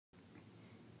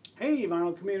Hey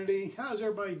vinyl community, how's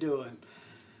everybody doing?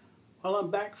 Well,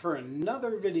 I'm back for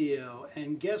another video,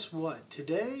 and guess what?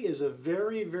 Today is a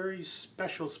very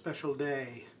special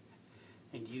day,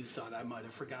 and you thought I might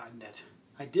have forgotten it.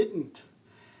 I didn't,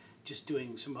 just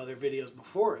doing some other videos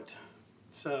before it.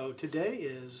 So today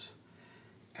is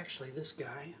actually this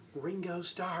guy, Ringo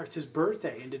Starr. It's his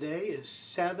birthday, and today is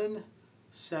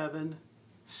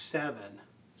 777.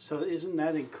 So isn't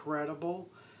that incredible?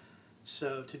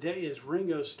 So today is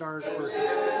Ringo Starr's birthday.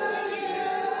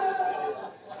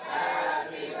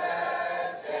 Happy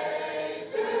birthday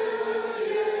to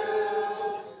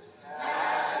you.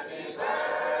 Happy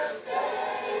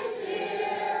birthday,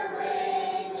 dear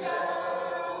Ringo.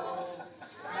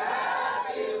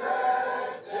 Happy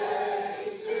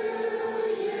birthday to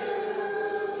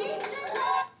you.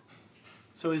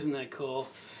 So isn't that cool?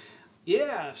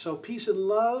 Yeah, so peace and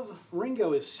love.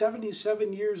 Ringo is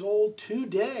 77 years old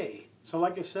today. So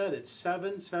like I said, it's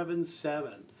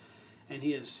 777. And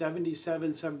he is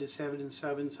 77, 77, and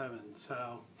 77.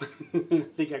 So I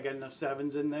think I got enough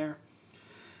sevens in there.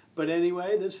 But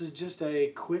anyway, this is just a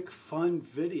quick fun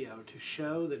video to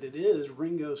show that it is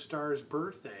Ringo Starr's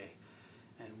birthday.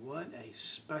 And what a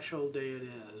special day it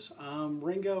is.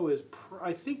 Ringo is,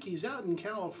 I think he's out in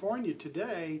California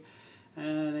today.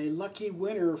 And a lucky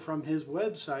winner from his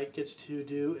website gets to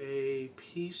do a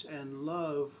peace and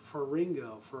love for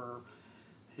Ringo for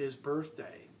his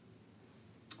birthday.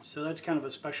 So that's kind of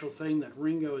a special thing that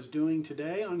Ringo is doing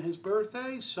today on his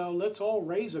birthday. So let's all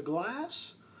raise a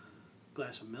glass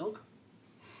of milk,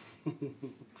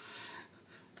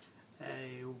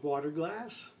 a water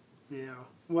glass,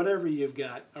 whatever you've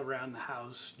got around the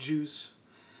house, juice.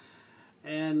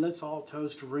 And let's all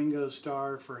toast Ringo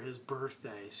Starr for his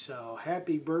birthday. So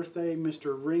happy birthday,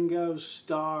 Mr. Ringo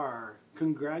Starr.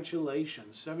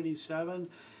 Congratulations, 77.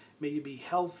 May you be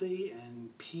healthy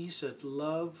and peace and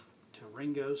love to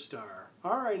Ringo Starr.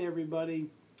 All right,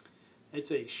 everybody. It's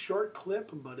a short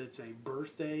clip, but it's a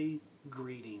birthday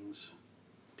greetings.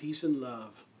 Peace and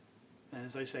love. And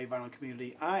as I say, vinyl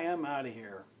community, I am out of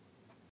here.